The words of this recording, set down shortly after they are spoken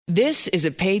This is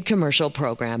a paid commercial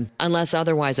program. Unless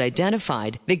otherwise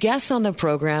identified, the guests on the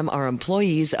program are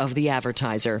employees of the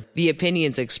advertiser. The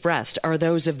opinions expressed are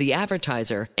those of the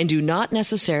advertiser and do not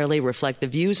necessarily reflect the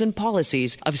views and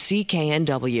policies of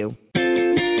CKNW.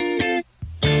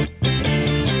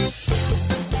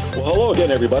 Well, hello again,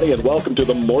 everybody, and welcome to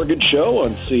the Mortgage Show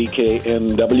on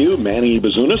CKNW. Manny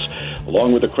Bazunas,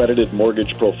 along with accredited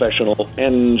mortgage professional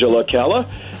Angela Calla.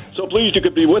 So pleased you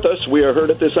could be with us. We are heard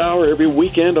at this hour every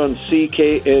weekend on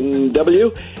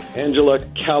CKNW.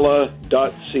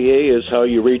 AngelaCalla.ca is how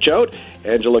you reach out.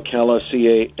 Angela Calla,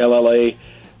 CALLA.ca.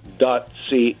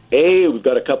 We've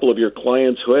got a couple of your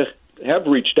clients who have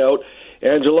reached out,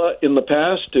 Angela, in the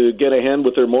past to get a hand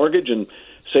with their mortgage and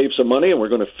save some money, and we're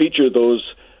going to feature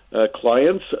those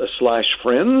clients /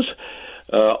 friends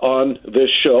on this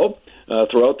show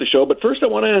throughout the show. But first I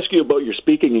want to ask you about your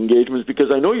speaking engagements,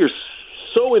 because I know you're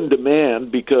so in demand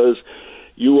because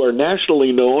you are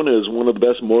nationally known as one of the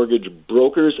best mortgage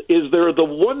brokers. Is there the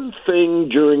one thing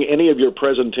during any of your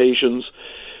presentations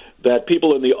that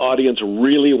people in the audience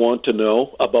really want to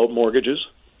know about mortgages?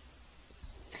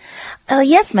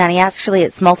 Yes, Manny. Actually,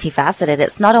 it's multifaceted.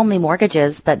 It's not only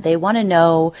mortgages, but they want to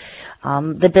know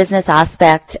the business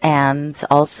aspect and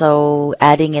also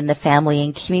adding in the family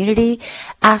and community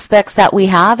aspects that we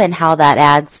have and how that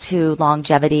adds to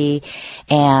longevity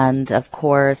and, of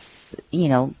course,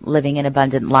 living an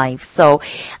abundant life. So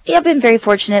I've been very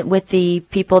fortunate with the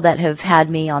people that have had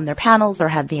me on their panels or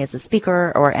had me as a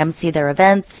speaker or MC their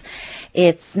events.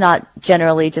 It's not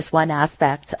generally just one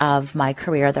aspect of my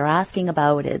career they're asking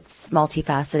about. It's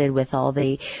multifaceted with all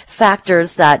the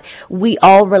factors that we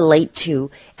all relate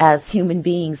to as human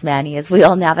beings, Manny, as we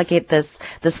all navigate this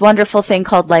wonderful thing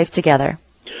called life together.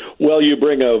 Well, you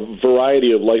bring a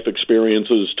variety of life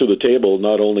experiences to the table,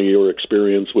 not only your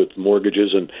experience with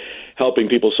mortgages and helping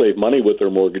people save money with their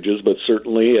mortgages, but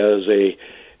certainly as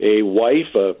a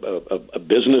wife, a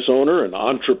business owner, an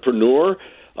entrepreneur,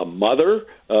 a mother.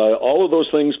 All of those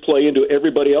things play into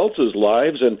everybody else's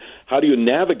lives, and how do you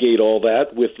navigate all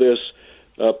that with this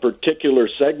particular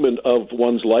segment of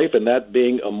one's life, and that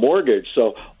being a mortgage?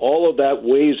 So all of that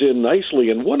weighs in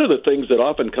nicely. And one of the things that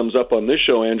often comes up on this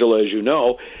show, Angela, as you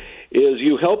know, is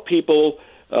you help people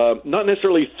not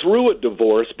necessarily through a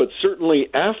divorce, but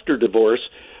certainly after divorce,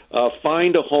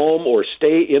 find a home or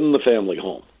stay in the family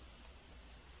home.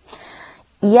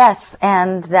 Yes,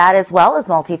 and that as well is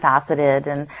multifaceted.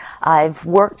 And I've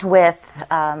worked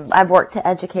to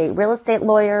educate real estate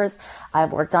lawyers.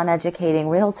 I've worked on educating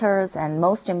realtors, and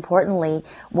most importantly,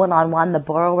 one-on-one, the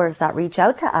borrowers that reach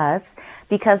out to us,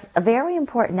 because a very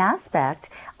important aspect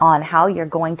on how you're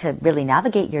going to really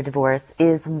navigate your divorce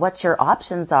is what your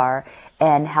options are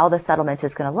and how the settlement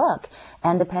is going to look.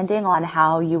 And depending on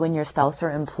how you and your spouse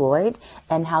are employed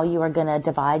and how you are going to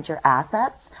divide your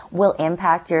assets will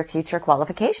impact your future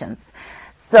qualifications.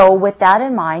 So with that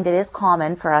in mind, it is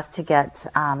common for us to get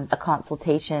a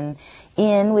consultation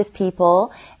in with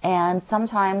people, and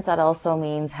sometimes that also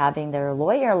means having their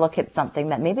lawyer look at something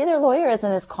that maybe their lawyer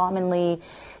isn't as commonly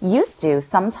used to.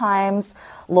 Sometimes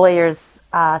lawyers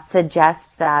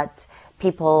suggest that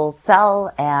people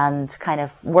sell and kind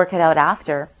of work it out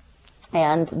after.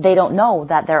 And they don't know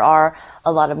that there are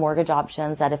a lot of mortgage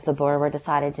options that if the borrower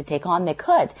decided to take on, they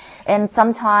could. And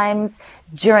sometimes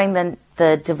during the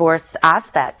divorce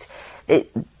aspect,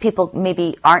 people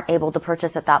maybe aren't able to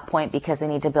purchase at that point because they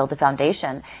need to build a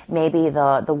foundation. Maybe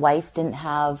the wife didn't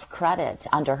have credit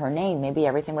under her name. Maybe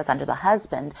everything was under the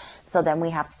husband. So then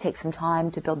we have to take some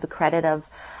time to build the credit of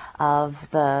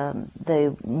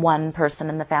the one person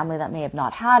in the family that may have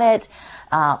not had it.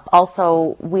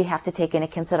 Also, we have to take into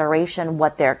consideration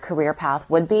what their career path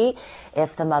would be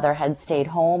if the mother had stayed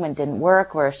home and didn't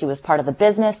work, or if she was part of the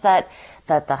business that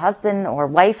the husband or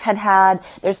wife had.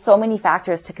 There's so many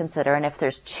factors to consider. And if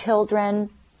there's children,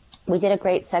 we did a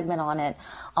great segment on it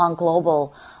on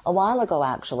Global a while ago,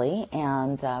 actually,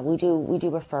 and we do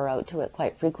refer out to it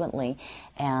quite frequently.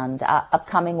 And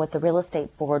upcoming with the real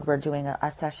estate board, we're doing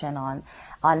a session on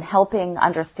helping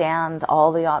understand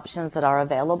all the options that are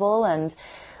available, and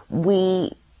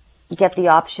we get the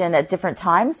option at different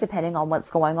times depending on what's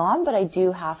going on. But I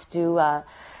do have to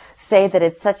say that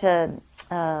it's such an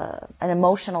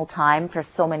emotional time for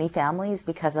so many families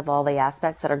because of all the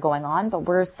aspects that are going on. But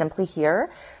we're simply here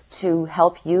to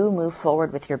help you move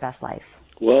forward with your best life.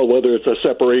 Well, whether it's a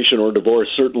separation or divorce,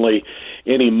 certainly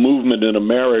any movement in a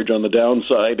marriage on the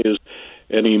downside is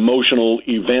an emotional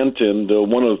event. And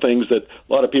one of the things that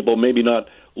a lot of people maybe not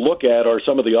look at are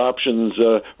some of the options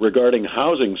regarding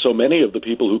housing. So many of the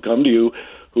people who come to you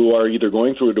who are either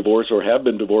going through a divorce or have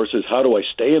been divorced is, how do I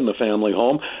stay in the family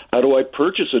home? How do I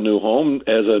purchase a new home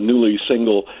as a newly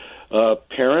single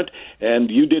parent?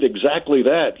 And you did exactly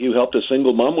that. You helped a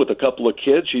single mom with a couple of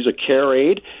kids. She's a care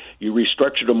aide. You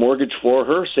restructured a mortgage for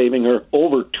her, saving her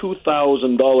over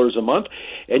 $2,000 a month.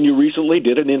 And you recently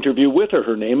did an interview with her.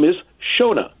 Her name is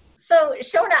Shona. So,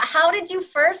 Shona, how did you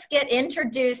first get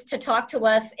introduced to talk to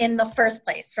us in the first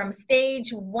place, from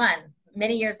stage one,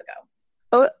 many years ago?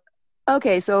 Oh,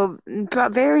 okay. So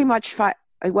very much,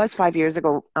 it was 5 years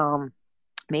ago,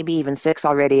 maybe even 6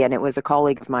 already. And it was a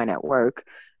colleague of mine at work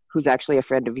who's actually a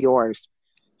friend of yours.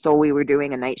 So we were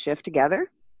doing a night shift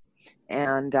together.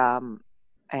 And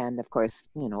of course,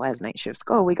 you know, as night shifts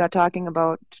go, we got talking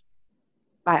about,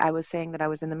 I was saying that I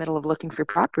was in the middle of looking for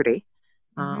property.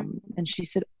 And she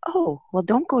said, oh, well,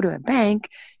 don't go to a bank.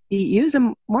 Use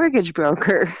a mortgage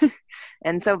broker.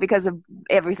 And so because of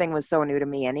everything was so new to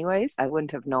me anyways, I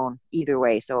wouldn't have known either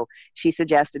way. So she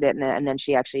suggested it. And then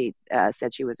she actually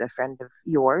said she was a friend of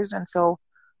yours. And so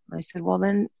I said, well,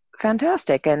 then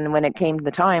fantastic. And when it came to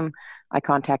the time, I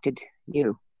contacted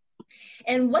you.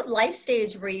 And what life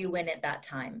stage were you in at that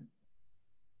time?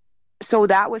 So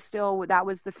that was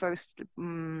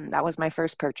my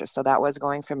first purchase. So that was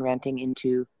going from renting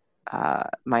into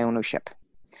my ownership.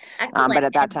 Excellent. But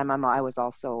at that time, I was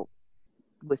also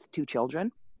with 2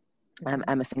 children.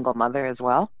 I'm a single mother as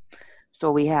well.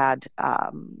 So we had,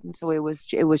 so it was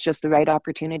just the right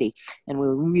opportunity. And we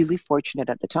were really fortunate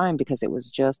at the time because it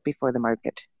was just before the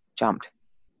market jumped.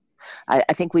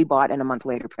 I think we bought and a month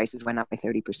later prices went up by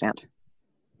 30%.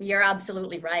 You're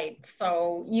absolutely right.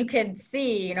 So you could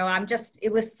see, you know,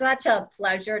 it was such a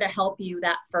pleasure to help you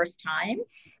that first time,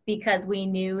 because we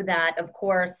knew that, of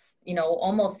course, you know,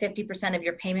 almost 50% of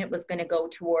your payment was going to go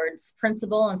towards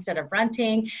principal instead of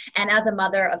renting. And as a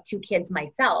mother of 2 kids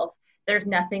myself, there's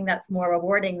nothing that's more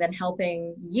rewarding than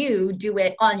helping you do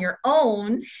it on your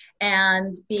own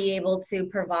and be able to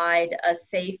provide a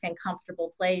safe and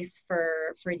comfortable place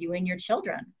for you and your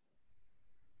children.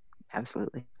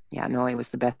 Absolutely. Yeah, no, it was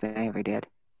the best thing I ever did.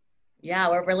 Yeah,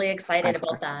 we're really excited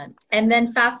about that. And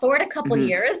then fast forward a couple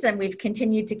years and we've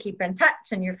continued to keep in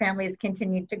touch, and your family has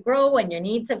continued to grow and your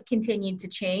needs have continued to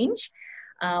change.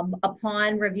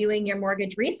 Upon reviewing your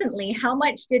mortgage recently, how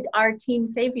much did our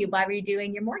team save you by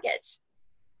redoing your mortgage?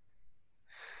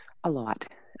 A lot.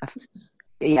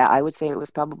 Yeah, I would say it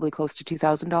was probably close to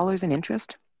 $2,000 in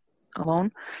interest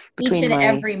alone. Each and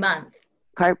every month.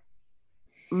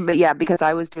 But yeah, because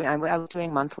I was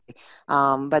doing monthly.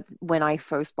 But when I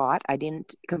first bought, I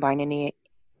didn't combine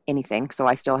anything. So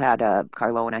I still had a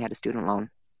car loan. I had a student loan.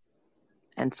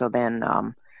 And so then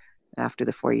after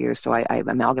the 4 years, so I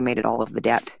amalgamated all of the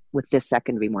debt with this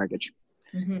secondary mortgage.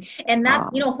 Mm-hmm. And that's,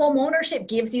 you know, home ownership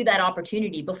gives you that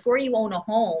opportunity. Before you own a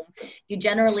home, you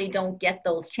generally don't get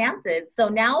those chances. So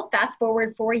now fast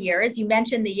forward 4 years, you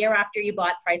mentioned the year after you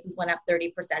bought, prices went up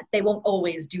 30%. They won't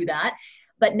always do that.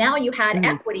 But now you had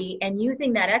equity, and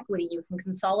using that equity, you can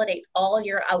consolidate all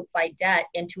your outside debt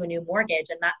into a new mortgage,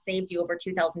 and that saved you over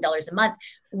 $2,000 a month.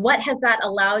 What has that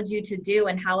allowed you to do,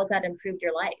 and how has that improved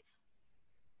your life?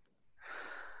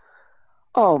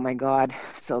 Oh my God.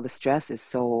 So the stress is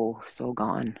so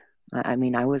gone. I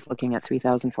mean, I was looking at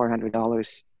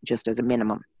 $3,400 just as a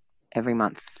minimum every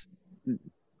month.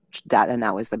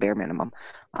 That was the bare minimum.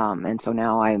 And so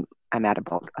now I'm at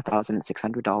about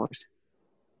 $1,600.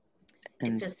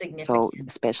 It's a significant. So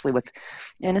especially with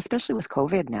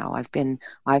COVID now,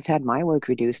 I've had my work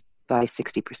reduced by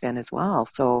 60% as well.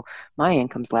 So my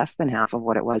income's less than half of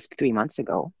what it was 3 months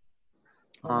ago.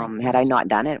 Had I not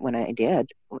done it when I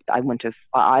did, I would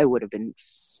have been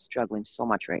struggling so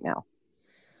much right now.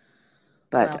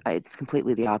 But it's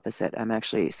completely the opposite. I'm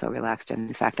actually so relaxed. And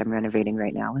in fact, I'm renovating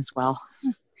right now as well.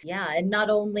 Yeah. And not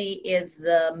only is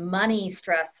the money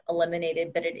stress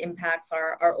eliminated, but it impacts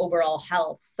our overall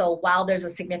health. So while there's a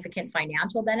significant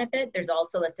financial benefit, there's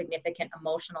also a significant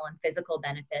emotional and physical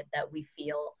benefit that we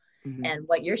feel. Mm-hmm. And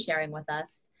what you're sharing with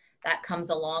us, that comes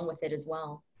along with it as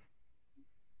well.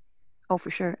 Oh, for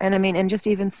sure. And I mean, and just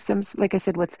even some, like I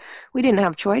said, we didn't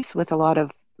have choice with a lot of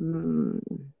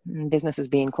businesses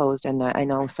being closed. And I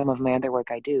know some of my other work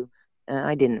I do,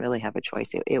 I didn't really have a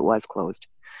choice. It was closed.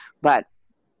 But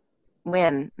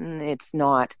when it's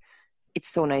not, it's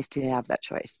so nice to have that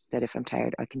choice that if I'm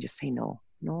tired, I can just say, no,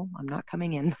 I'm not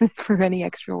coming in for any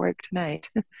extra work tonight.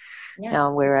 Yeah.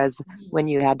 Whereas when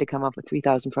you had to come up with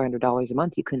 $3,400 a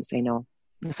month, you couldn't say no.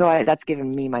 So that's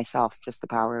given me myself just the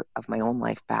power of my own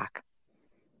life back.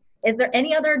 Is there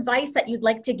any other advice that you'd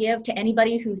like to give to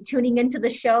anybody who's tuning into the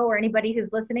show or anybody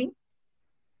who's listening?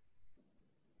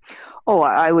 Oh,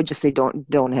 I would just say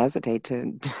don't hesitate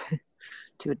to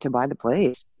to buy the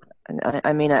place. And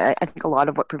I mean, I think a lot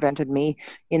of what prevented me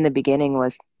in the beginning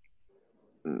was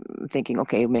thinking,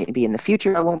 okay, maybe in the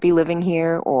future I won't be living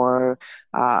here, or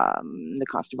the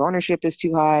cost of ownership is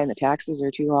too high and the taxes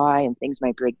are too high and things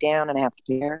might break down and I have to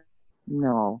pay.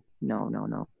 No.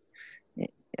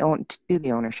 Don't do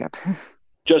the ownership.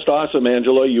 Just awesome,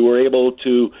 Angela. You were able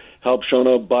to help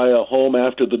Shona buy a home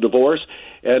after the divorce.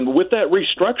 And with that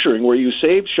restructuring where you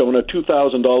saved Shona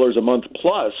 $2,000 a month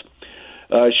plus,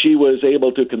 she was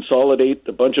able to consolidate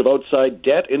a bunch of outside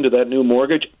debt into that new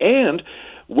mortgage, and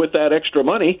with that extra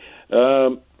money,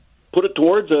 put it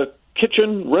towards a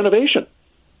kitchen renovation.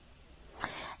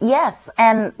 Yes,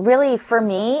 and really for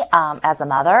me, as a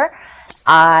mother,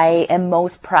 I am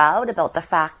most proud about the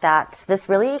fact that this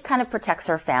really kind of protects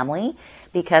her family,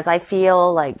 because I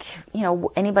feel like,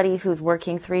 anybody who's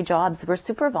working 3 jobs, we're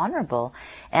super vulnerable.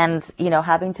 And,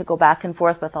 having to go back and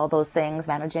forth with all those things,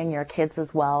 managing your kids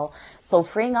as well. So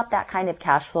freeing up that kind of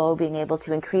cash flow, being able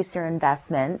to increase your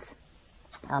investment.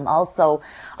 Also,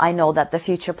 I know that the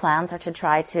future plans are to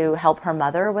try to help her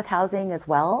mother with housing as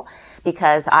well,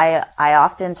 because I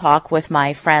often talk with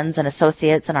my friends and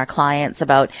associates and our clients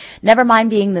about, never mind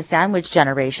being the sandwich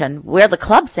generation, we're the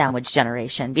club sandwich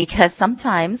generation, because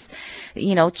sometimes,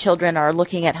 children are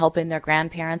looking at helping their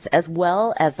grandparents as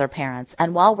well as their parents.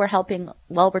 And while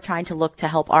we're trying to look to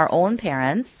help our own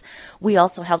parents, we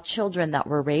also have children that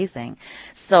we're raising.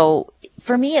 So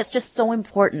for me, it's just so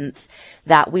important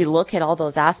that we look at all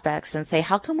those aspects and say,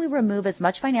 how can we remove as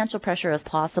much financial pressure as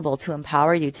possible to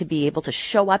empower you to be able to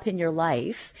show up in your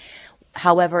life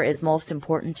however is most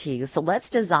important to you. So let's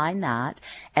design that,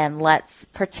 and let's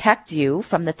protect you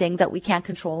from the things that we can't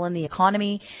control in the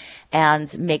economy,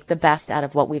 and make the best out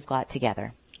of what we've got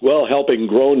together. Well, helping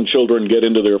grown children get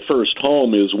into their first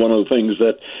home is one of the things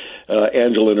that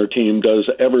Angela and her team does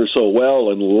ever so well.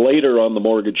 And later on the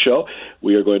Mortgage Show,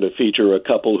 we are going to feature a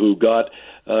couple who got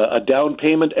a down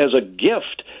payment as a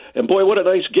gift. And boy, what a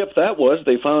nice gift that was.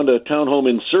 They found a townhome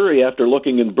in Surrey after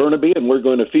looking in Burnaby, and we're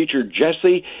going to feature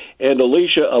Jesse and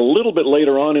Alicia a little bit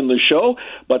later on in the show.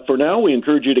 But for now, we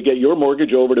encourage you to get your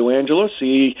mortgage over to Angela,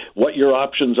 see what your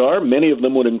options are. Many of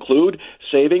them would include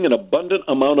saving an abundant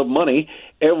amount of money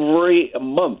every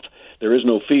month. There is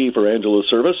no fee for Angela's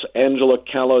service.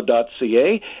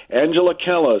 AngelaCalla.ca. Angela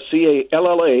Calla,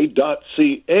 CALLA.ca.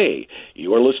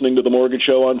 You are listening to The Mortgage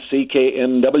Show on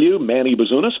CKNW. Manny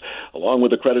Bazunas, along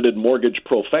with accredited mortgage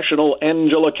professional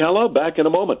Angela Calla. Back in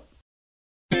a moment.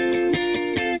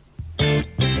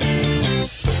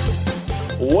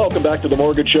 Welcome back to The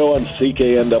Mortgage Show on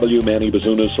CKNW. Manny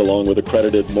Bazunas, along with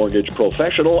accredited mortgage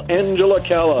professional Angela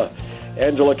Calla.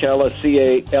 Angela Calla,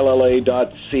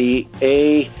 CALLA.ca.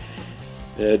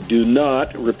 Do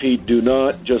not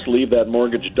just leave that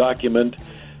mortgage document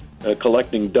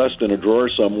collecting dust in a drawer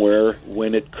somewhere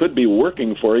when it could be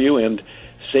working for you and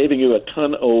saving you a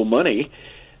ton of money.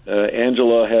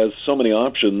 Angela has so many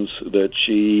options that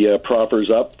she proffers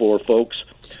up for folks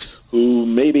who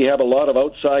maybe have a lot of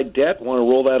outside debt, want to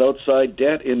roll that outside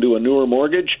debt into a newer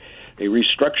mortgage, a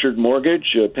restructured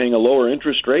mortgage, paying a lower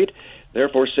interest rate,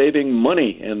 therefore saving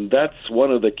money. And that's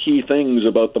one of the key things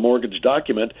about the mortgage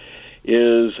document,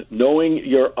 is knowing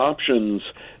your options.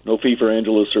 No fee for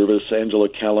Angela's service. Angela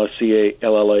Calla,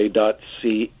 CALLA.ca.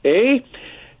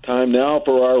 Time now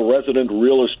for our resident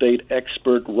real estate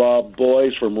expert, Rob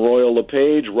Boies from Royal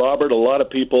LePage. Robert, a lot of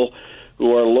people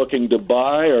who are looking to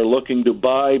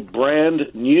buy brand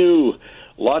new.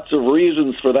 Lots of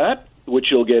reasons for that,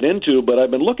 which you'll get into, but I've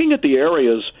been looking at the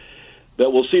areas that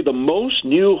will see the most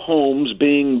new homes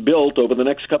being built over the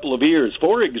next couple of years.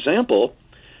 For example,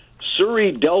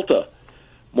 Surrey Delta,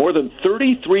 more than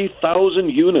 33,000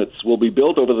 units will be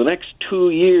built over the next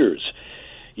 2 years.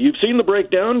 You've seen the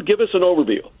breakdown. Give us an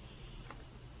overview.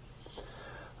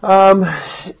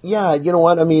 Yeah, you know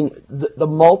what? I mean, the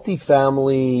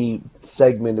multifamily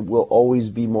segment will always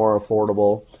be more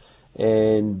affordable,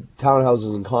 and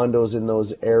townhouses and condos in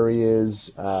those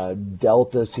areas.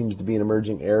 Delta seems to be an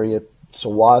emerging area.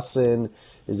 Tsawwassen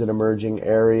is an emerging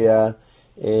area,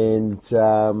 and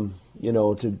to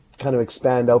kind of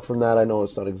expand out from that, I know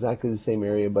it's not exactly the same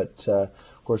area, but of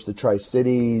course the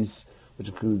Tri-Cities,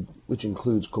 which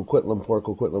includes Coquitlam,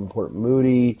 Port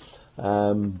Moody,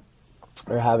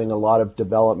 are having a lot of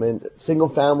development. Single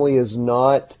family is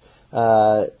not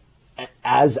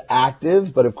as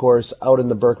active, but of course out in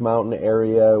the Burke Mountain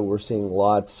area, we're seeing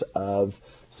lots of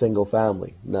single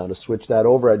family. Now, to switch that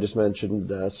over, I just mentioned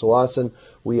Tsawwassen.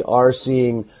 We are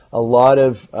seeing a lot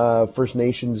of First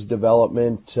Nations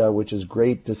development, which is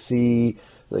great to see.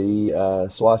 The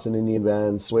Tsawwassen Indian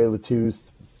Band, Tsleil-Waututh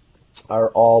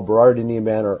Burrard Indian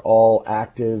Band are all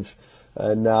active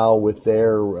now with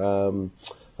their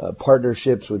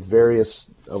partnerships with various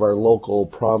of our local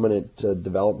prominent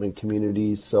development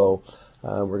communities. So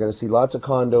we're going to see lots of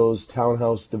condos,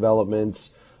 townhouse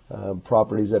developments,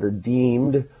 properties that are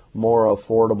deemed more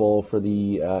affordable for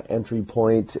the entry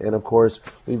point. And of course,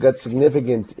 we've got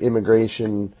significant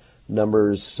immigration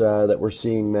numbers that we're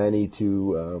seeing, Manny,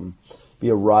 to be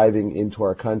arriving into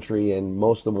our country, and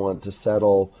most of them want to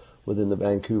settle within the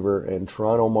Vancouver and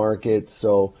Toronto market.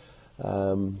 So,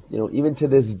 even to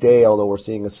this day, although we're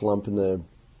seeing a significant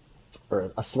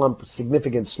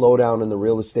slowdown in the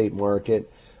real estate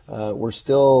market, we're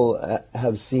still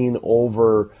have seen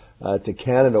over to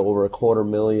Canada over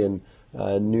 250,000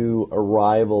 new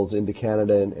arrivals into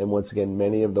Canada, and once again,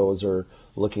 many of those are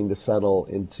looking to settle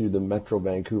into the Metro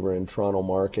Vancouver and Toronto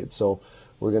market. So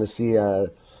we're going to see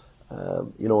an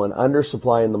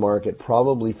undersupply in the market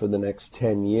probably for the next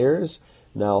 10 years.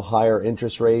 Now, higher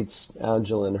interest rates,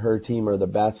 Angela and her team are the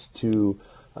best to,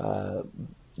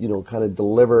 kind of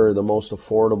deliver the most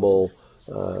affordable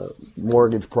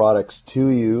mortgage products to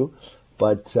you.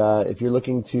 But if you're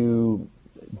looking to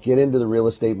get into the real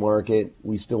estate market,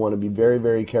 we still want to be very,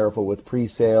 very careful with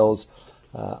pre-sales.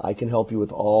 I can help you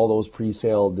with all those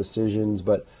pre-sale decisions,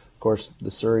 but of course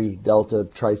the Surrey, Delta,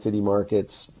 Tri-City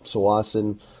markets,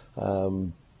 Tsawwassen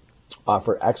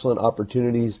offer excellent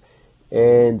opportunities.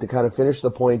 And to kind of finish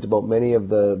the point about many of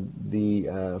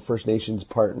the First Nations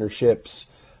partnerships,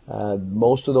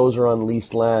 most of those are on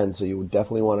leased land, so you would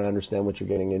definitely want to understand what you're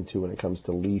getting into when it comes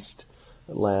to leased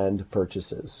land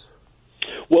purchases.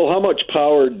 Well, how much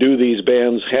power do these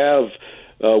bands have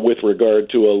with regard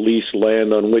to a leased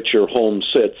land on which your home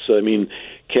sits? I mean,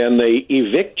 can they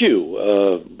evict you?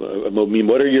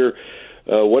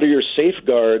 What are your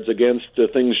safeguards against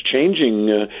things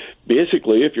changing?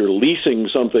 Basically, if you're leasing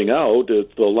something out,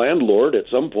 the landlord at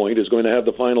some point is going to have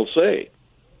the final say.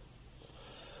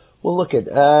 Well, look at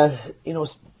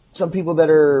some people that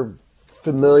are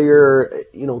familiar.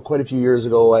 Quite a few years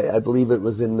ago, I believe it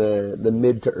was in the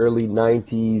mid to early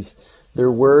 90s.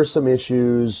 There were some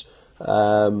issues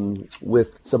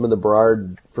with some of the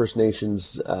Burrard First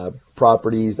Nations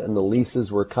properties, and the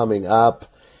leases were coming up,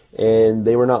 and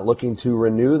they were not looking to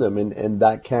renew them, and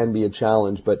that can be a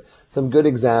challenge. But some good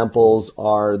examples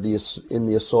are in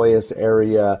the Osoyoos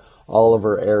area,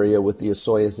 Oliver area, with the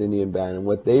Osoyoos Indian Band, and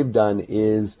what they've done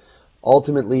is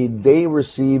ultimately they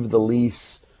receive the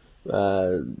lease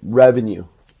revenue,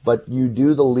 but you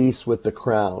do the lease with the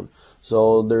Crown.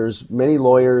 So there's many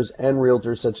lawyers and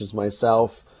realtors such as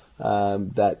myself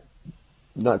that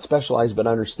not specialize but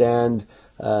understand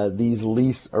these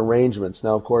lease arrangements.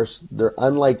 Now, of course, they're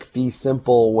unlike fee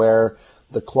simple where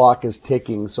the clock is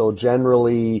ticking. So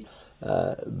generally,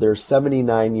 they're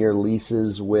 79-year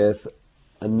leases with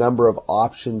a number of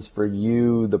options for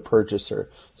you, the purchaser.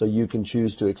 So you can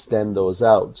choose to extend those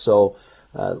out. So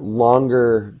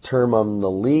longer term on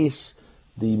the lease,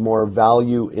 the more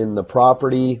value in the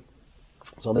property.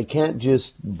 So they can't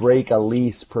just break a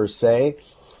lease per se,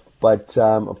 but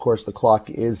of course the clock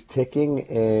is ticking,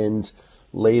 and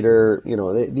later,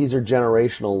 these are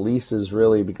generational leases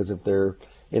really, because if they're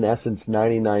in essence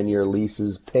 99-year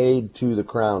leases paid to the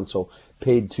Crown, so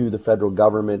paid to the federal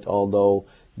government, although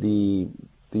the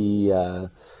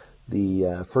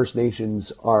First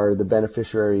Nations are the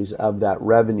beneficiaries of that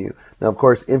revenue. Now, of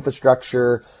course,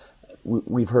 infrastructure,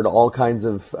 we've heard all kinds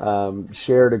of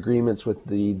shared agreements with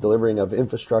the delivering of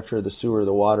infrastructure, the sewer,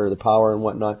 the water, the power, and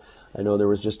whatnot. I know there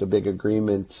was just a big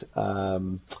agreement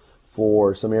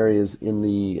for some areas in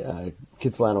the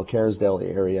Kitsilano-Kerrisdale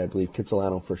area, I believe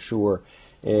Kitsilano for sure.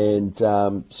 And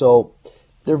so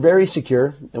they're very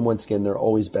secure, and once again, they're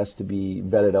always best to be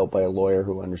vetted out by a lawyer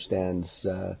who understands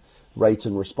rights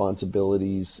and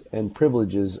responsibilities and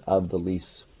privileges of the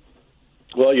lease.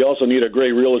 Well, you also need a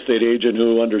great real estate agent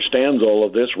who understands all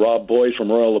of this. Rob Boies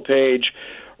from Royal LePage,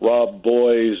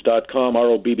 robboies.com,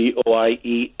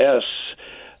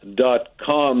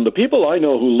 ROBBOIES.com. The people I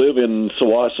know who live in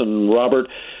Tsawwassen, Robert,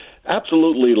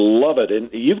 absolutely love it. And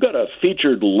you've got a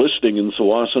featured listing in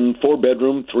Tsawwassen,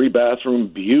 4-bedroom, 3-bathroom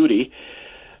beauty.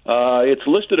 It's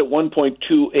listed at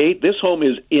 $1.28. This home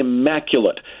is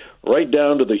immaculate, right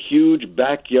down to the huge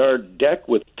backyard deck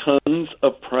with tons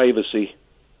of privacy.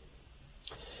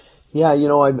 Yeah,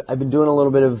 I've been doing a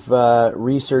little bit of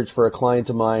research for a client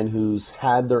of mine who's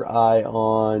had their eye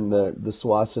on the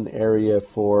Tsawwassen area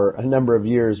for a number of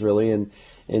years, really, and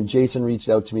Jason reached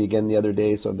out to me again the other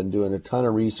day, so I've been doing a ton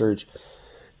of research.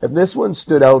 And this one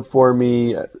stood out for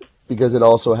me because it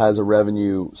also has a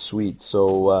revenue suite,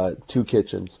 so 2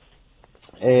 kitchens.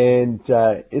 And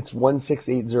it's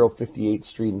 1680 58th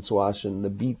Street in Tsawwassen, the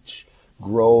Beach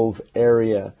Grove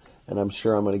area. and I'm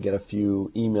sure I'm going to get a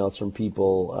few emails from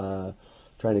people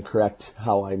trying to correct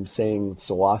how I'm saying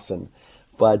Tsawwassen.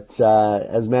 But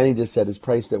as Manny just said, it's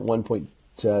priced at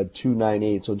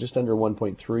 1.298, so just under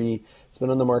 1.3. It's been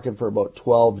on the market for about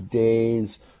 12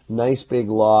 days. Nice big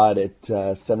lot at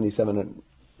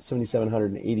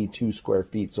 7,782 square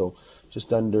feet, so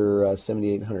just under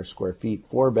 7,800 square feet.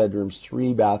 4 bedrooms,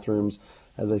 3 bathrooms.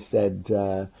 As I said,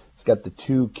 it's got the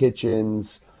 2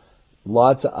 kitchens.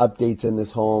 Lots of updates in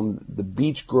this home. The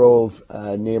Beech Grove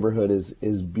neighborhood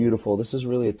is beautiful. This is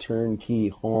really a turnkey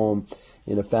home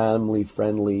in a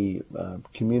family-friendly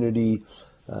community.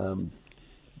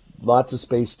 Lots of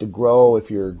space to grow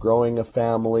if you're growing a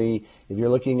family. If you're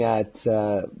looking at,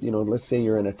 let's say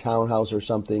you're in a townhouse or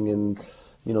something in,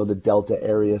 the Delta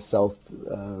area, South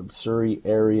Surrey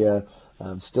area,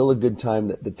 still a good time.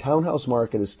 The townhouse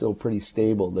market is still pretty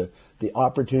stable. The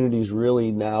opportunities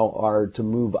really now are to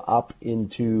move up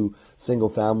into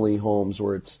single-family homes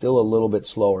where it's still a little bit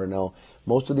slower. Now,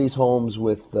 most of these homes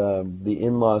with the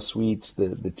in-law suites,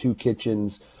 the 2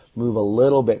 kitchens, move a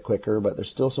little bit quicker, but there's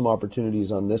still some opportunities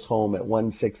on this home at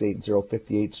 1680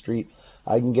 58th Street.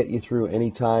 I can get you through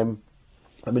anytime.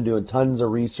 I've been doing tons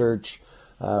of research.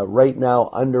 Right now,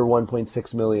 under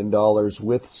 $1.6 million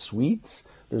with suites.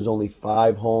 There's only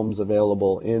 5 homes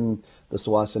available in the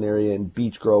Tsawwassen area, and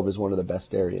Beech Grove is one of the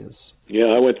best areas. Yeah,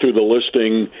 I went through the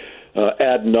listing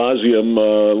ad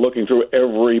nauseum, looking through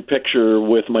every picture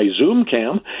with my Zoom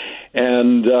cam,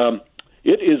 and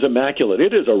it is immaculate.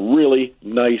 It is a really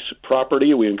nice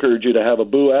property. We encourage you to have a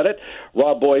boo at it.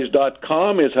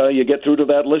 RobBoys.com is how you get through to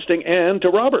that listing, and to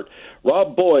Robert.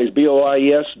 RobBoys,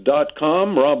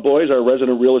 BOIES.com. Rob Boys, our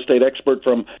resident real estate expert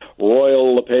from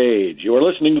Royal LePage. You are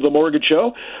listening to The Mortgage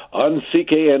Show on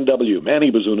CKNW.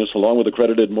 Manny Bazunas, along with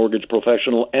accredited mortgage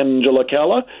professional Angela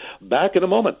Calla. Back in a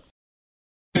moment.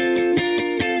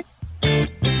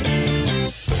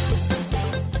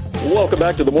 Welcome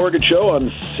back to The Mortgage Show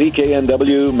on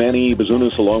CKNW. Manny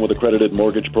Bazunas, along with accredited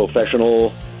mortgage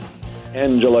professional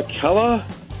Angela Calla.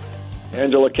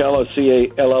 Angela Calla,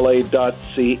 CALLA.ca.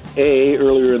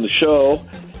 Earlier in the show,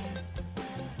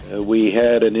 we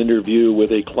had an interview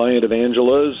with a client of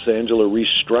Angela's. Angela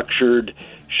restructured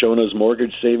Shona's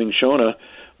mortgage, saving Shona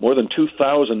more than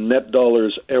 $2,000 net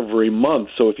dollars every month.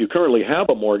 So if you currently have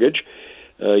a mortgage,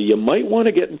 you might want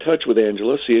to get in touch with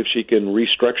Angela, see if she can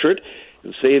restructure it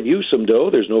and save you some dough.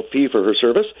 There's no fee for her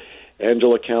service.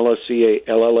 Angela Calla,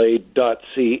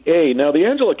 CALLA.ca. Now, the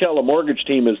Angela Calla mortgage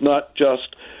team is not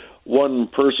just one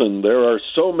person. There are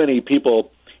so many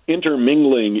people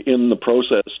intermingling in the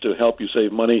process to help you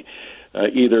save money,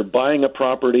 either buying a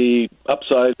property,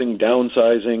 upsizing,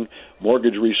 downsizing,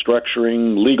 mortgage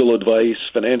restructuring, legal advice,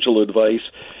 financial advice.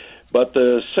 But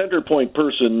the center point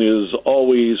person is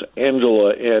always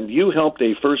Angela, and you helped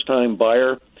a first-time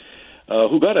buyer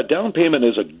who got a down payment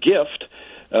as a gift.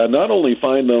 Not only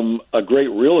find them a great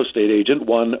real estate agent,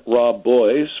 one Rob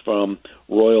Boys from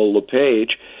Royal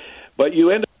LePage, but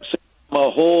you end up saving a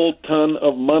whole ton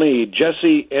of money.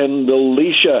 Jesse and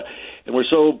Alicia, and we're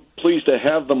so pleased to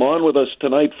have them on with us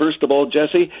tonight. First of all,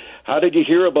 Jesse, how did you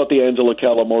hear about the Angela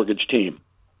Calla mortgage team?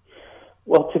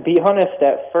 Well, to be honest,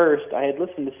 at first, I had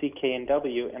listened to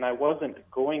CKNW, and I wasn't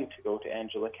going to go to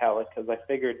Angela Calla because I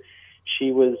figured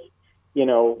she was,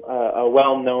 a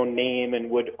well-known name and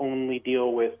would only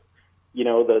deal with,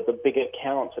 the big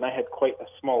accounts. And I had quite a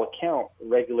small account,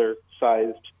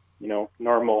 regular-sized,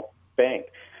 normal bank.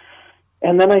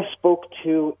 And then I spoke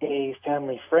to a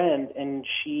family friend, and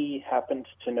she happened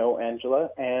to know Angela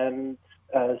and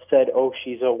said, "Oh,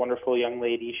 she's a wonderful young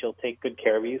lady. She'll take good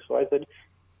care of you." So I said,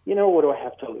 what do I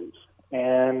have to lose?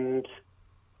 And,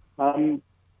 I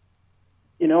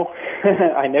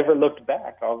never looked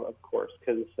back, of course,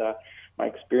 because my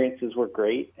experiences were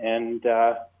great, and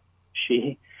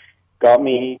she got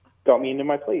me into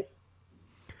my place.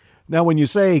 Now, when you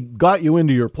say got you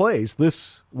into your place,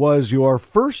 this was your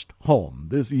first home.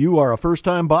 You are a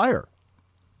first-time buyer.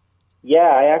 Yeah,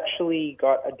 I actually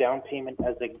got a down payment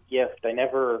as a gift. I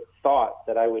never thought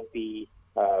that I would be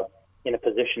in a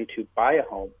position to buy a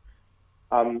home.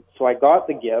 So I got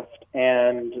the gift,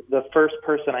 and the first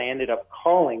person I ended up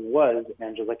calling was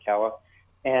Angela Calla,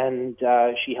 and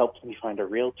she helped me find a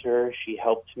realtor. She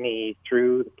helped me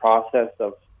through the process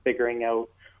of figuring out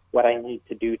what I need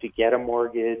to do to get a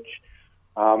mortgage.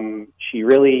 She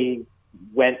really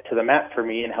went to the mat for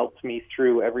me and helped me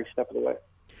through every step of the way.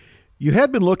 You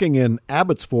had been looking in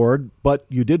Abbotsford, but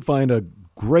you did find a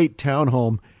great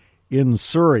townhome in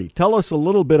Surrey. Tell us a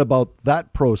little bit about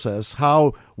that process.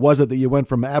 How was it that you went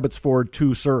from Abbotsford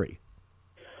to Surrey?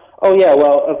 Oh, yeah.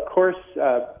 Well, of course,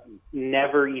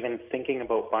 never even thinking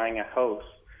about buying a house.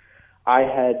 I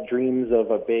had dreams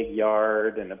of a big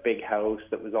yard and a big house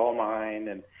that was all mine.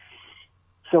 And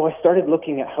so I started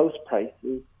looking at house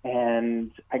prices,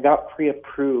 and I got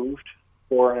pre-approved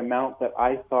for an amount that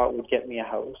I thought would get me a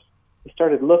house. I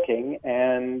started looking,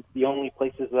 and the only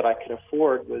places that I could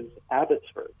afford was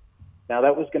Abbotsford. Now,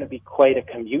 that was going to be quite a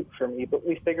commute for me, but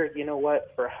we figured, you know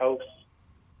what, for a house,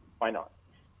 why not?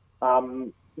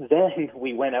 Then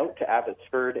we went out to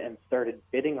Abbotsford and started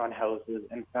bidding on houses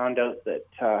and found out that,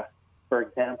 for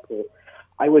example,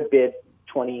 I would bid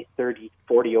 20, 30,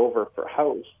 40 over for a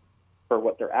house for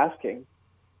what they're asking,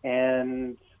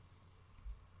 and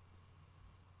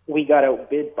we got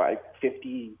outbid by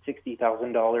 $50,000,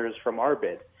 $60,000 from our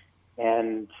bid.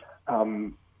 And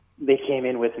they came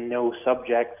in with no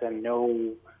subjects and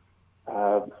no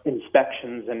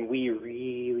inspections, and we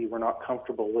really were not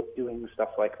comfortable with doing stuff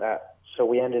like that. So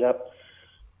we ended up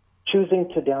choosing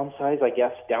to downsize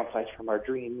from our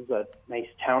dreams, a nice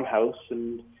townhouse,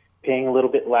 and paying a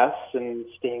little bit less and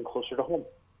staying closer to home.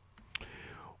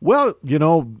 Well, you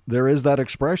know, there is that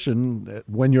expression,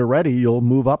 when you're ready, you'll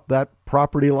move up that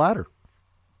property ladder.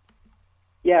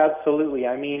 Yeah, absolutely.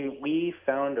 I mean, we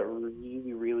found a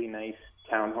really, really nice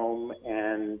townhome,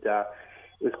 and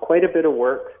it was quite a bit of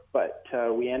work, but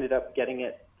we ended up getting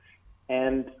it.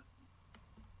 And,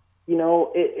 you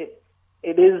know, it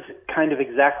is kind of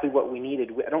exactly what we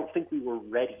needed. I don't think we were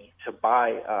ready to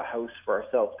buy a house for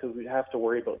ourselves, because we'd have to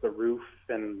worry about the roof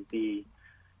and the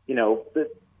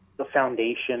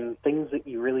foundation, things that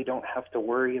you really don't have to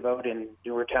worry about in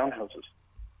newer townhouses.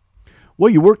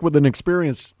 Well, you worked with an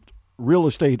experienced real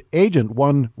estate agent,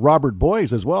 one Robert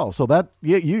Boys, as well. So that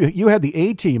you had the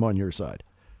A team on your side.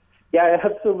 Yeah, I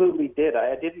absolutely did.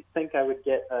 I didn't think I would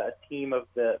get a team of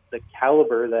the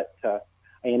caliber that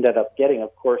I ended up getting.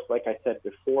 Of course, like I said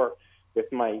before,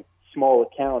 with my small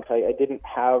account, I didn't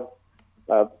have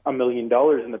 $1 million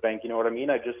in the bank. You know what I mean?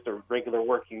 I'm just a regular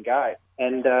working guy.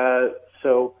 And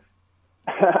so,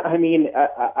 I mean,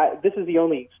 this is the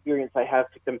only experience I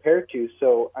have to compare to.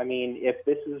 So, I mean, if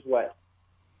this is what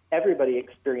everybody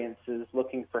experiences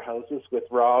looking for houses with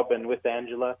Rob and with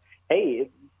Angela, hey,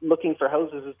 looking for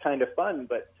houses is kind of fun,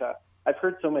 but I've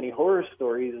heard so many horror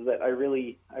stories that I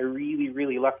really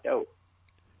lucked out.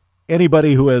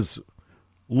 Anybody who has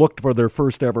looked for their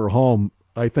first ever home,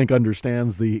 I think,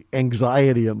 understands the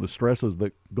anxiety and the stresses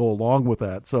that go along with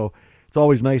that. So it's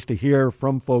always nice to hear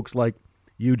from folks like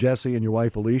you, Jesse, and your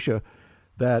wife, Alicia,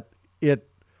 that it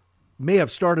may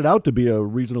have started out to be a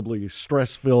reasonably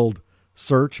stress-filled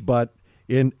search, but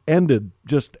it ended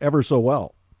just ever so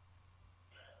well.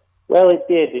 Well, it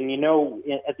did. And, you know,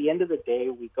 at the end of the day,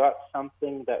 we got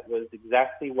something that was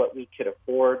exactly what we could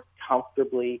afford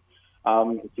comfortably.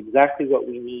 It's exactly what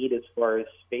we need as far as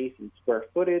space and square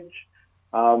footage.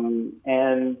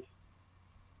 And,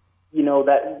 you know,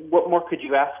 that what more could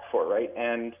you ask for, right?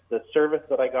 And the service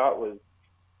that I got was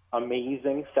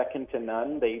amazing, second to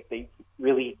none. They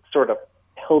really sort of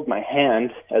held my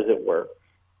hand, as it were,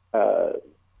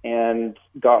 and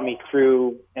got me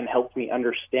through and helped me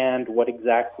understand what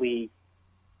exactly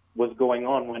was going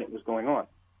on when it was going on.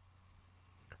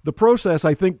 The process,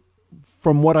 I think,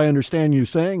 from what I understand you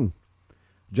saying,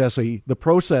 Jesse, the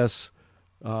process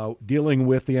dealing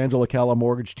with the Angela Calla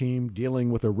mortgage team,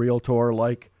 dealing with a realtor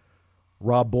like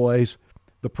Rob Boys,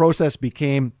 the process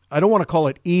became, I don't want to call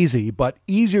it easy, but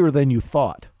easier than you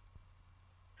thought.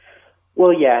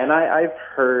 Well, yeah, and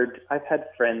I've had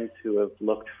friends who have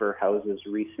looked for houses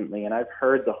recently, and I've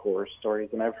heard the horror stories,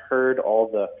 and I've heard all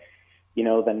the, you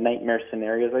know, the nightmare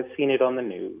scenarios. I've seen it on the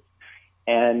news,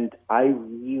 and I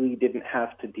really didn't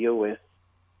have to deal with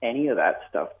any of that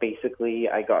stuff. Basically,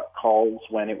 I got calls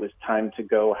when it was time to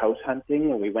go house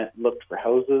hunting, and we went and looked for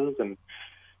houses, and,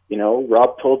 you know,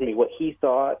 Rob told me what he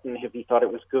thought, and if he thought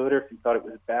it was good or if he thought it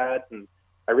was bad, and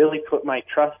I really put my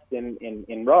trust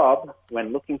in Rob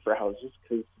when looking for houses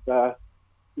because,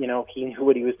 you know, he knew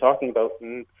what he was talking about,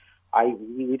 and I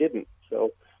really didn't.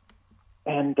 So,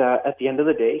 and at the end of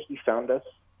the day, he found us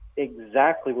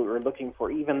exactly what we were looking for,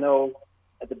 even though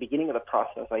at the beginning of the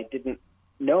process, I didn't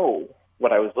know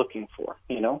what I was looking for,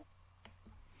 you know?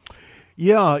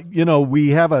 Yeah, you know,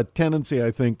 we have a tendency,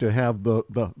 I think, to have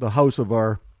the house of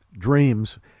our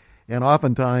dreams, and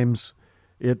oftentimes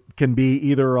it can be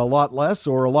either a lot less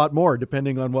or a lot more,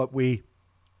 depending on what we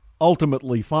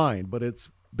ultimately find. But it's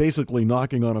basically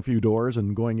knocking on a few doors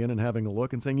and going in and having a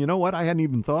look and saying, you know what, I hadn't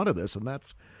even thought of this. And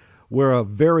that's where a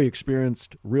very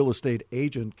experienced real estate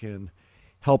agent can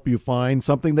help you find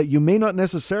something that you may not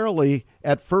necessarily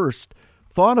at first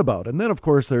thought about. And then, of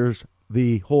course, there's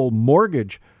the whole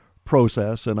mortgage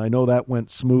process. And I know that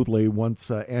went smoothly once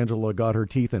Angela got her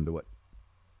teeth into it.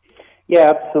 Yeah,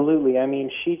 absolutely. I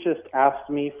mean, she just asked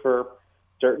me for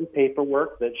certain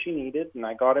paperwork that she needed, and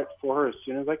I got it for her as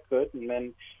soon as I could, and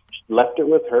then left it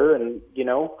with her, and,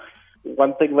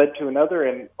 one thing led to another,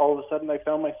 and all of a sudden I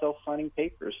found myself signing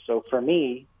papers. So for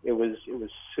me, it was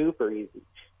super easy.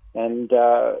 And,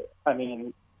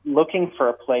 looking for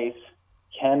a place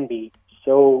can be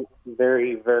so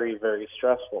very, very, very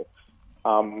stressful.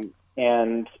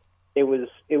 And it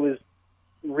was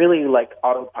really like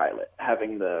autopilot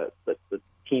having the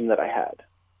team that I had.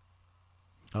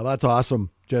 Oh, that's awesome,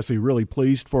 Jesse. Really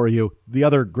pleased for you. The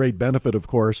other great benefit, of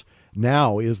course,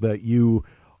 now is that you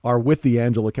are with the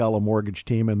Angela Calla mortgage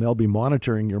team, and they'll be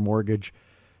monitoring your mortgage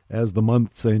as the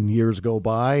months and years go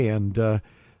by, and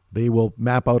they will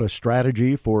map out a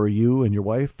strategy for you and your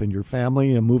wife and your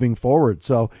family and moving forward.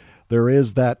 So there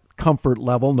is that comfort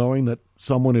level knowing that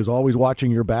someone is always watching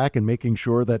your back and making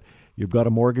sure that you've got a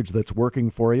mortgage that's working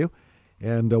for you,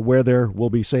 and where there will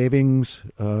be savings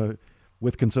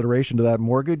with consideration to that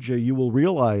mortgage, you will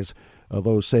realize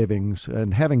those savings.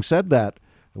 And having said that,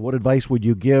 what advice would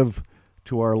you give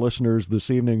to our listeners this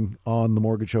evening on the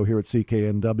Mortgage Show here at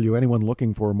CKNW? Anyone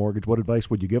looking for a mortgage, what advice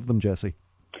would you give them, Jesse?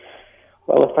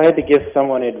 Well, if I had to give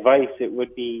someone advice, it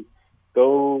would be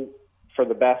go for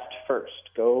the best first.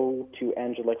 Go to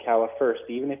Angela Calla first.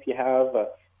 Even if you have a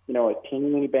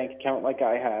teeny bank account like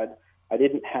I had, I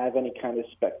didn't have any kind of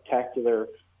spectacular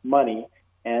money.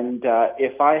 And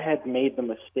if I had made the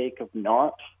mistake of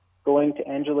not going to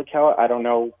Angela Calla, I don't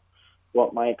know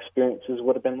what my experiences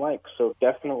would have been like. So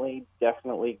definitely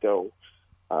go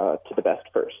to the best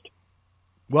first.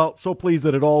 Well, so pleased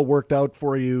that it all worked out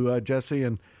for you, Jesse,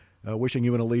 and wishing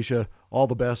you and Alicia all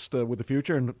the best with the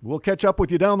future. And we'll catch up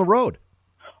with you down the road.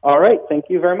 All right. Thank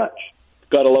you very much.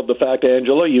 Gotta love the fact,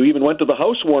 Angela, you even went to the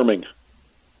housewarming.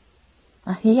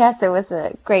 Yes, it was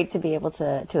great to be able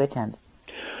to attend.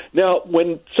 Now,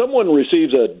 when someone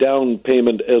receives a down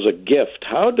payment as a gift,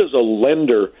 how does a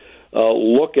lender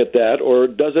look at that, or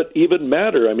does it even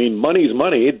matter? I mean, money's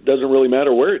money. It doesn't really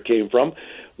matter where it came from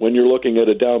when you're looking at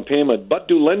a down payment. But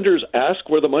do lenders ask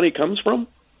where the money comes from?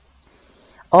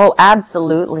 Oh,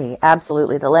 absolutely.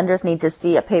 Absolutely. The lenders need to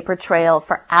see a paper trail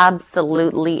for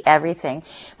absolutely everything.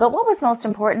 But what was most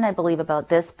important, I believe, about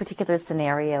this particular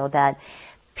scenario that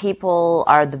people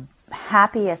are the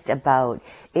happiest about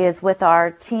is with our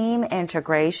team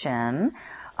integration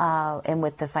and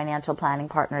with the financial planning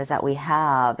partners that we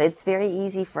have, it's very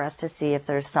easy for us to see if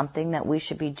there's something that we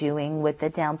should be doing with the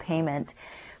down payment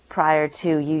prior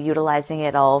to you utilizing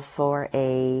it all for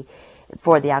the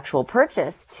actual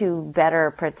purchase to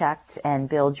better protect and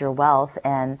build your wealth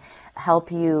and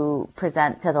help you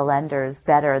present to the lenders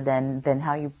better than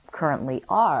how you currently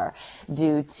are,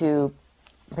 due to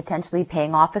potentially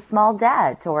paying off a small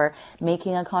debt or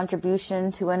making a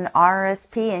contribution to an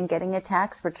RSP and getting a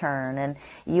tax return and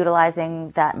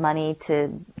utilizing that money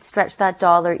to stretch that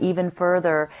dollar even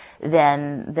further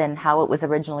than how it was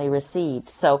originally received.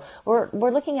 So we're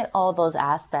looking at all those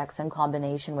aspects in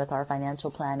combination with our financial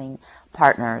planning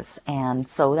partners. And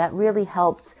so that really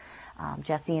helped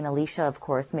Jesse and Alicia, of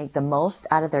course, make the most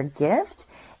out of their gift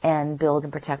and build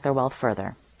and protect their wealth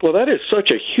further. Well, that is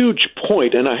such a huge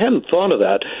point, and I hadn't thought of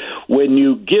that. When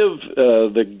you give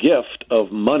the gift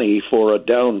of money for a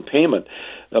down payment,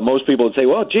 most people would say,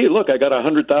 "Well, gee, look, I got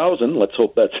 $100,000. Let's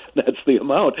hope that's the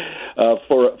amount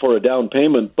for a down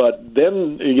payment." But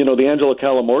then, the Angela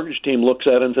Calla mortgage team looks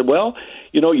at it and said, "Well,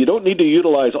 you don't need to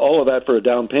utilize all of that for a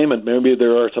down payment. Maybe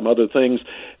there are some other things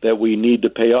that we need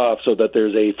to pay off so that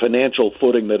there's a financial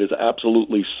footing that is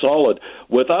absolutely solid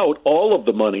without all of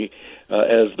the money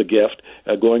as the gift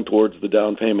going towards the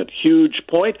down payment." Huge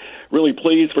point. Really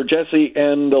pleased for Jesse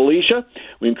and Alicia.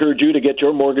 We encourage you to get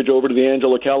your mortgage over to the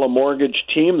Angela Calla mortgage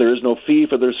team. There is no fee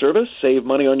for their service. Save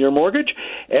money on your mortgage.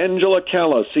 Angela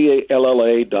Calla,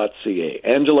 CALLA.ca.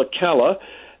 Angela Calla.ca.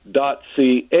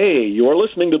 You're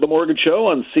listening to The Mortgage Show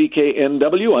on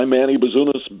CKNW. I'm Manny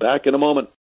Bazunas. Back in a moment.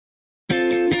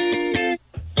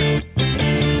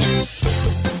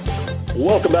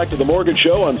 Welcome back to The Mortgage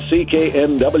Show on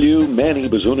CKNW. Manny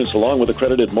Bazunas along with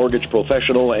accredited mortgage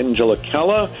professional Angela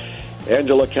Calla.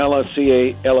 Angela Calla,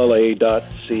 CALLA.ca.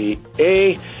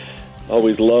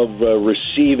 Always love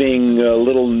receiving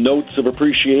little notes of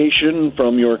appreciation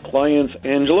from your clients,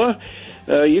 Angela.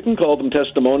 You can call them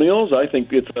testimonials. I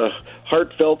think it's a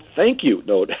heartfelt thank you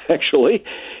note, actually.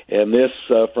 And this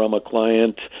from a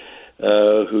client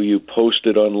who you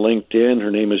posted on LinkedIn.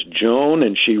 Her name is Joan,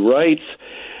 and she writes,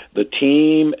 "The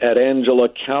team at Angela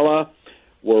Calla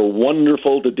were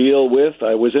wonderful to deal with.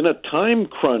 I was in a time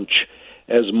crunch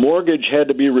as mortgage had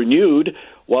to be renewed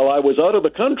while I was out of the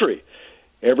country.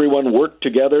 Everyone worked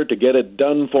together to get it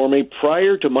done for me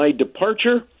prior to my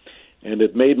departure, and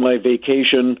it made my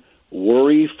vacation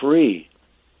worry-free.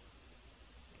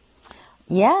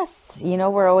 Yes,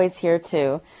 we're always here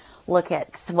to look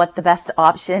at what the best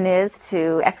option is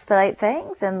to expedite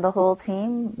things, and the whole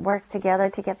team works together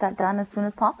to get that done as soon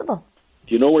as possible.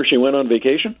 Do you know where she went on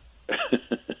vacation?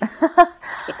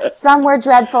 Somewhere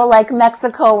dreadful like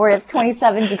Mexico where it's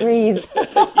 27 degrees.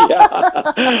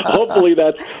 Yeah, hopefully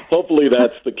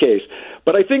that's the case.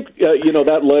 But I think,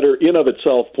 that letter in of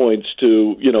itself points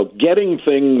to, getting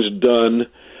things done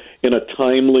in a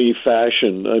timely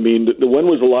fashion. I mean, when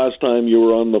was the last time you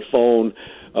were on the phone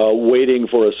waiting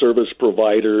for a service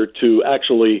provider to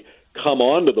actually come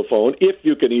onto the phone, if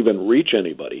you can even reach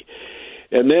anybody?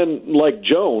 And then, like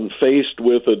Joan, faced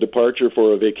with a departure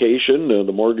for a vacation,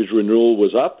 the mortgage renewal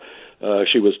was up.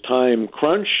 She was time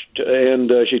crunched,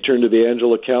 and she turned to the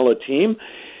Angela Calla team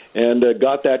and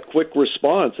got that quick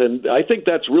response. And I think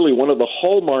that's really one of the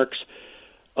hallmarks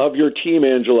of your team,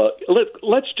 Angela.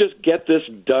 Let's just get this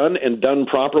done and done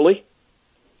properly.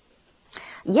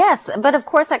 Yes, but of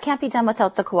course that can't be done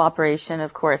without the cooperation,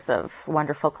 of course, of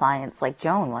wonderful clients like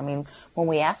Joan. I mean, when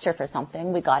we asked her for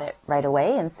something, we got it right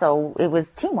away, and so it was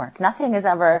teamwork. Nothing is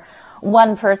ever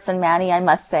one person, Manny. I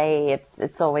must say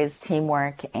it's always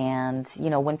teamwork, and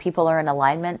when people are in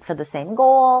alignment for the same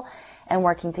goal and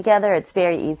working together, it's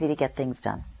very easy to get things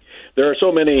done. There are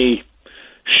so many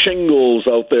shingles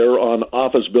out there on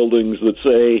office buildings that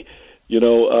say,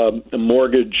 a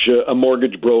mortgage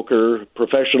broker,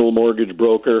 professional mortgage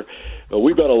broker.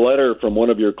 We got a letter from one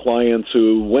of your clients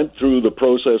who went through the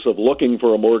process of looking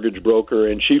for a mortgage broker,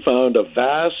 and she found a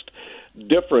vast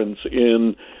difference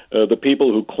in the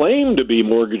people who claim to be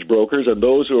mortgage brokers and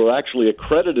those who are actually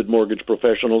accredited mortgage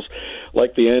professionals,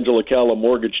 like the Angela Calla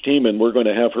mortgage team. And we're going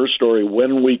to have her story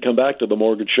when we come back to the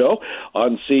Mortgage Show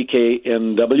on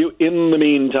CKNW. In the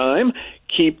meantime,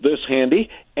 keep this handy,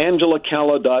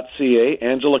 angelacalla.ca,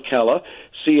 Angela Calla,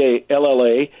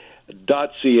 CALLA.ca.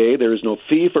 There is no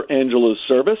fee for Angela's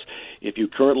service. If you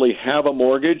currently have a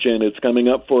mortgage and it's coming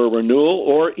up for a renewal,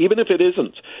 or even if it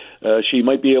isn't, she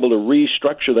might be able to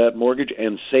restructure that mortgage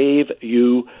and save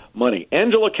you money.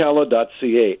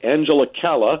 angelacalla.ca,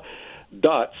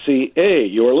 angelacalla.ca.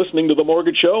 You're listening to The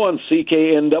Mortgage Show on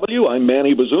CKNW. I'm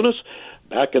Manny Bazunas.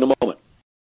 Back in a moment.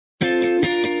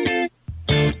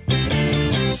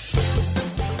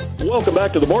 Welcome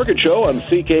back to The Mortgage Show on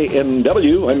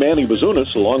CKNW. I'm Manny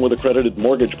Bazunas, along with accredited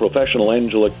mortgage professional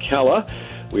Angela Calla.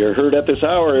 We are heard at this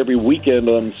hour every weekend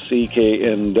on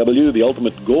CKNW. The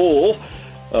ultimate goal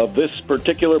of this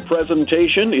particular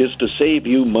presentation is to save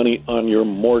you money on your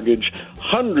mortgage.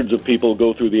 Hundreds of people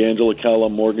go through the Angela Calla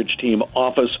mortgage team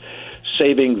office,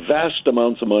 saving vast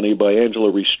amounts of money by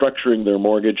Angela restructuring their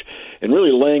mortgage and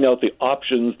really laying out the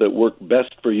options that work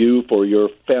best for you for your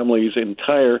family's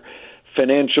entire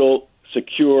financial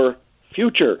secure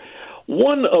future.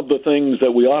 One of the things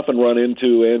that we often run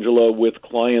into, Angela, with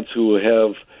clients who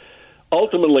have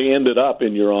ultimately ended up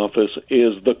in your office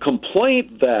is the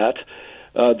complaint that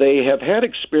they have had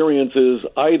experiences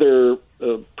either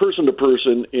person to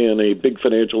person in a big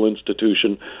financial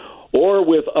institution or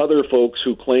with other folks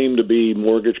who claim to be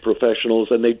mortgage professionals,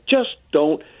 and they just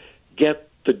don't get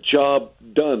the job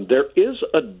done. There is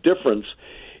a difference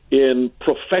in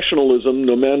professionalism,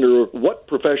 no matter what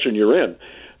profession you're in.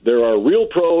 There are real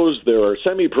pros, there are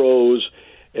semi-pros,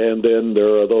 and then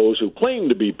there are those who claim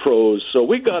to be pros. So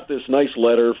we got this nice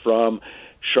letter from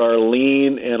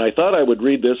Charlene, and I thought I would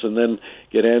read this and then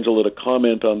get Angela to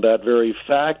comment on that very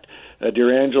fact.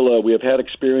 Dear Angela, we have had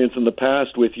experience in the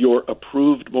past with your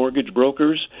approved mortgage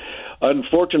brokers.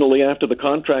 Unfortunately, after the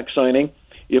contract signing,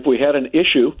 if we had an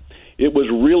issue, it was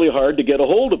really hard to get a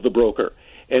hold of the broker.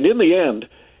 And in the end,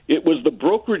 it was the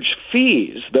brokerage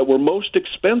fees that were most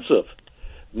expensive.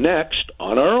 Next,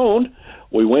 on our own,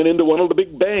 we went into one of the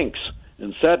big banks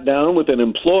and sat down with an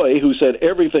employee who said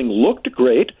everything looked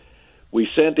great. We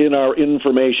sent in our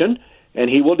information, and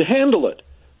he would handle it.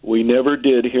 We never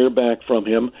did hear back from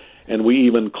him, and we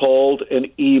even called and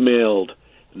emailed.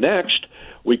 Next,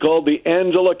 we called the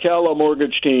Angela Calla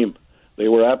mortgage team. They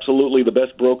were absolutely the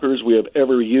best brokers we have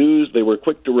ever used. They were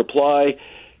quick to reply,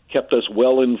 kept us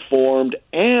well informed,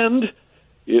 and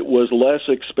it was less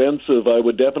expensive. I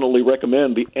would definitely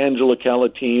recommend the Angela Calla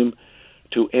team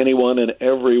to anyone and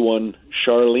everyone.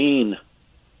 Charlene.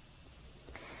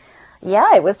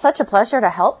 Yeah, it was such a pleasure to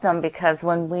help them because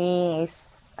when we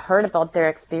heard about their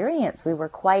experience, we were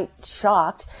quite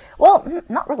shocked. Well,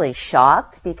 not really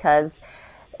shocked because,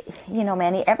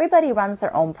 Manny, everybody runs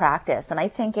their own practice. And I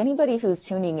think anybody who's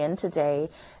tuning in today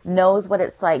knows what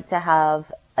it's like to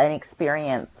have an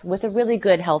experience with a really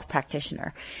good health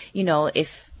practitioner. You know,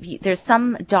 if there's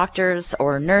some doctors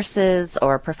or nurses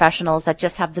or professionals that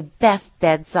just have the best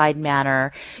bedside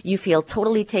manner, you feel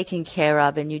totally taken care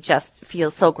of and you just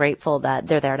feel so grateful that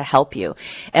they're there to help you.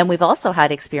 And we've also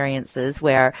had experiences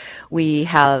where we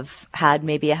have had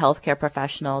maybe a healthcare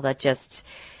professional that just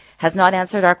has not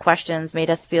answered our questions, made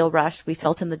us feel rushed. We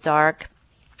felt in the dark,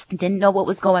 didn't know what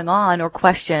was going on, or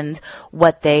questioned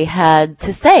what they had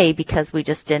to say because we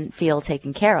just didn't feel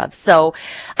taken care of. So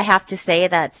I have to say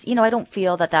that, you know, I don't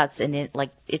feel that that's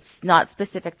it's not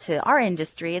specific to our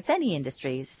industry. It's any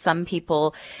industry. Some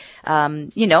people,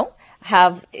 you know,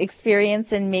 have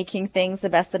experience in making things the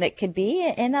best that it could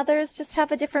be, and others just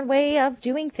have a different way of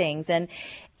doing things. And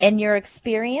your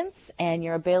experience and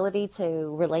your ability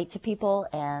to relate to people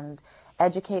and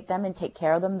educate them and take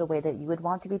care of them the way that you would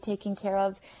want to be taken care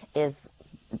of is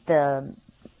the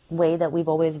way that we've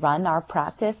always run our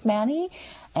practice, Manny.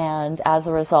 And as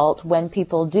a result, when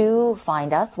people do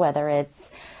find us, whether it's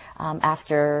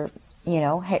after, you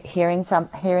know, hearing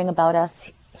about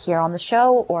us here on the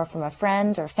show, or from a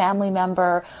friend or family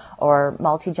member, or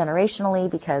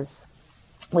multi-generationally because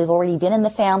we've already been in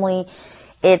the family,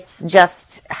 it's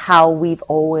just how we've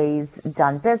always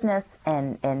done business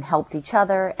and helped each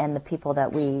other and the people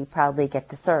that we proudly get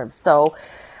to serve. So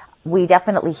we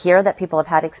definitely hear that people have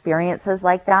had experiences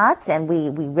like that, and we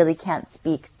really can't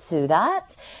speak to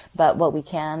that. But what we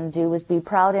can do is be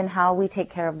proud in how we take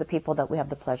care of the people that we have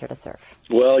the pleasure to serve.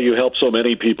 Well, you help so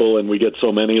many people, and we get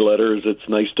so many letters. It's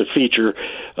nice to feature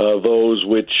those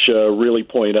which really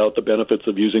point out the benefits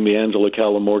of using the Angela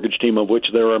Calla Mortgage Team, of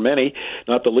which there are many,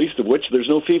 not the least of which there's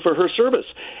no fee for her service.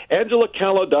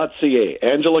 AngelaCalla.ca.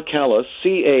 Angela Calla,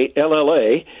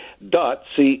 CALLA.ca.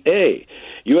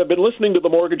 You have been listening to The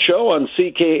Mortgage Show on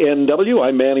CKNW.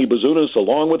 I'm Manny Bazunas,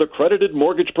 along with accredited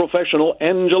mortgage professional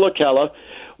Angela Calla.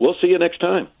 We'll see you next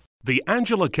time. The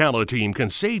Angela Calla team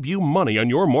can save you money on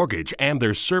your mortgage, and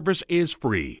their service is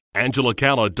free.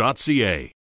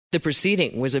 AngelaCalla.ca. The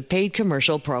proceeding was a paid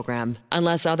commercial program.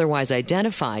 Unless otherwise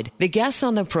identified, the guests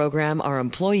on the program are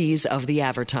employees of the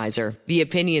advertiser. The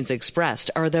opinions expressed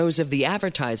are those of the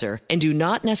advertiser and do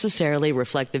not necessarily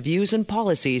reflect the views and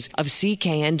policies of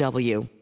CKNW.